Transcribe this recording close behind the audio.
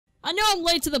I know I'm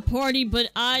late to the party, but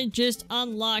I just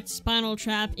unlocked Spinal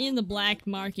Trap in the black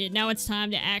market. Now it's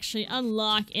time to actually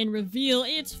unlock and reveal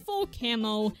its full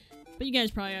camo. But you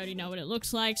guys probably already know what it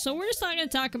looks like, so we're just not gonna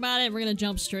talk about it. We're gonna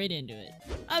jump straight into it.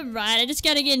 Alright, I just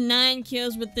gotta get 9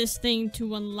 kills with this thing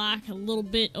to unlock a little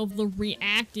bit of the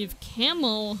reactive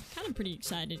camo. Kinda pretty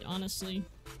excited, honestly.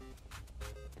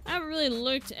 I haven't really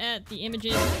looked at the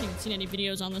images. I haven't even seen any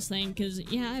videos on this thing because,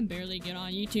 yeah, I barely get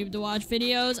on YouTube to watch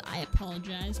videos. I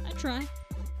apologize. I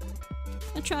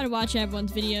try to watch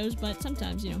everyone's videos, but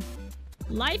sometimes, you know,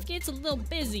 life gets a little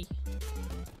busy.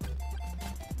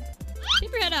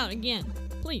 Keep your head out again,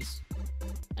 please.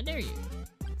 I dare you.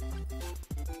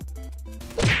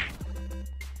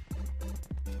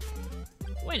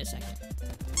 Wait a second.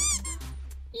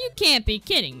 You can't be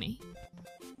kidding me.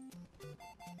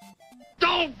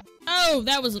 Oh,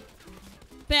 that was a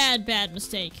bad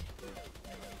mistake.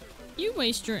 You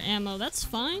waste your ammo, that's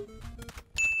fine.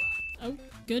 Oh,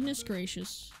 goodness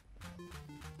gracious.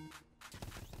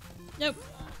 Nope.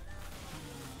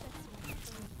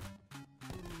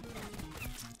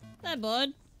 Hey,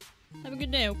 bud. Have a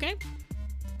good day, okay?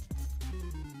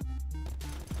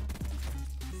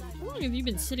 How long have you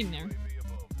been sitting there?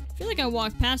 I feel like I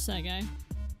walked past that guy.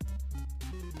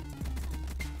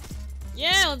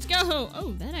 Yeah, let's go!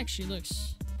 Oh, that actually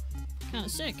looks kind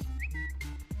of sick.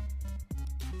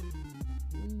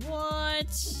 What?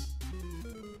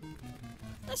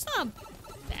 That's not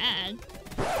bad.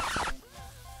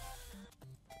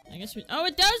 I guess we- oh,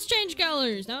 it does change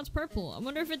colors! Now it's purple. I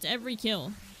wonder if it's every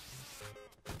kill.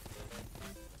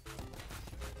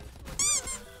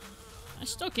 I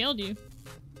still killed you.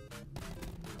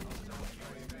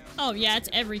 Oh, yeah, it's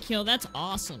every kill. That's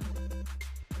awesome.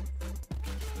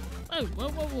 Oh, whoa,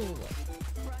 whoa, whoa,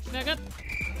 whoa. Back up.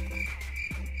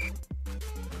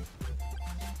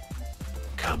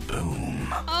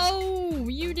 Kaboom. Oh,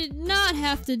 you did not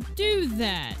have to do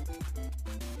that.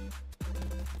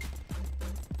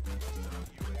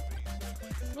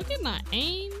 Look at my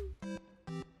aim.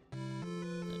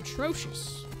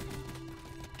 Atrocious.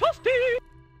 Toasty!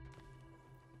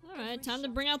 Alright, time to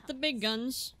bring out the big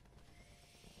guns.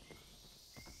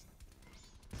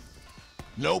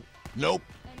 Nope, nope.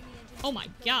 Oh my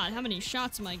god, how many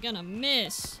shots am I gonna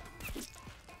miss?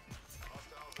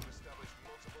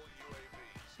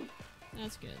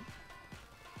 That's good.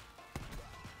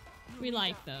 We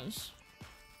like those.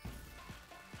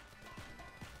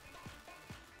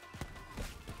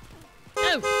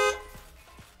 Oh!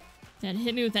 That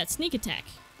hit me with that sneak attack.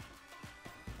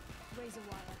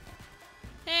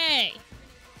 Hey!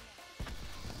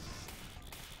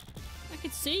 I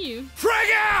could see you. Frag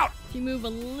out! If you move a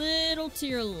little to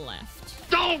your left.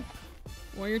 Don't!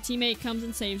 Or your teammate comes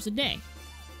and saves the day.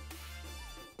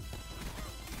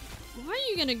 Why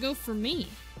are you gonna go for me?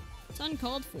 It's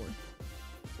uncalled for.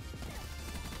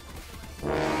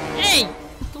 Hey!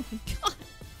 Oh my god!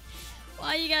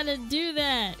 Why you gotta do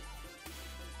that?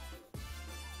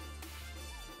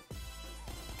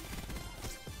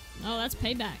 Oh, that's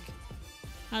payback.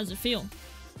 How does it feel?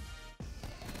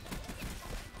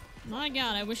 My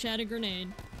god, I wish I had a grenade.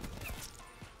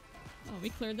 Oh, we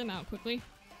cleared them out quickly.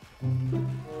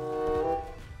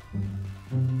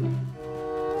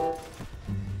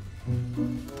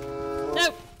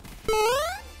 Nope!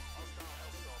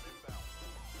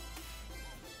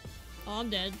 Oh, I'm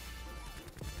dead.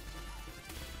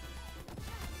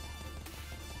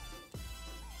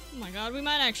 Oh my god, we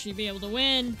might actually be able to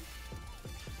win.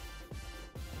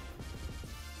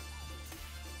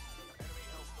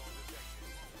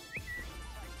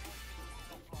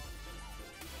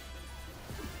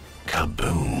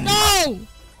 Kaboom. No!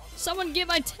 Someone get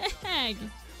my tag!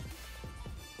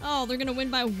 Oh, they're gonna win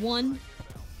by 1.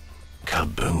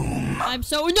 Kaboom. I'm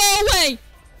so- no way!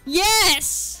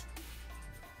 Yes!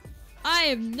 I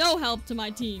have no help to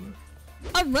my team.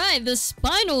 Alright, the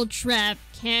Spinal Trap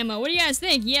camo. What do you guys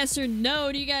think? Yes or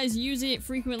no? Do you guys use it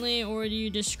frequently, or do you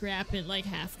just scrap it like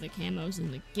half the camos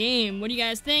in the game? What do you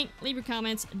guys think? Leave your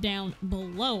comments down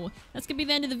below. That's gonna be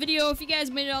the end of the video. If you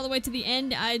guys made it all the way to the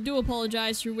end, I do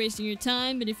apologize for wasting your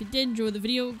time, but if you did enjoy the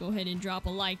video, go ahead and drop a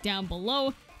like down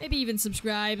below. Maybe even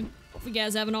subscribe. Hope you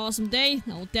guys have an awesome day.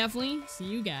 I will definitely see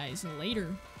you guys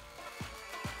later.